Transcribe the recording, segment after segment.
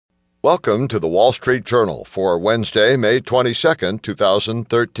Welcome to the Wall Street Journal for Wednesday, May 22,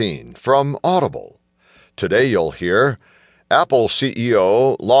 2013, from Audible. Today you'll hear, Apple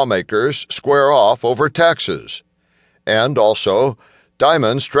CEO, lawmakers square off over taxes, and also,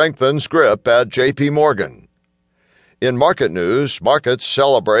 Diamond strengthens grip at J.P. Morgan. In market news, markets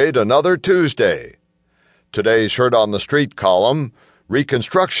celebrate another Tuesday. Today's Heard on the Street column,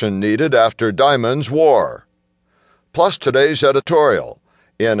 reconstruction needed after Diamond's war. Plus today's editorial,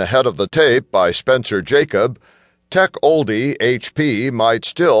 in Ahead of the Tape by Spencer Jacob, tech oldie HP might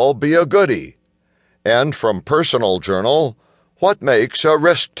still be a goodie. And from Personal Journal, what makes a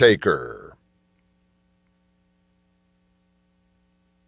risk taker?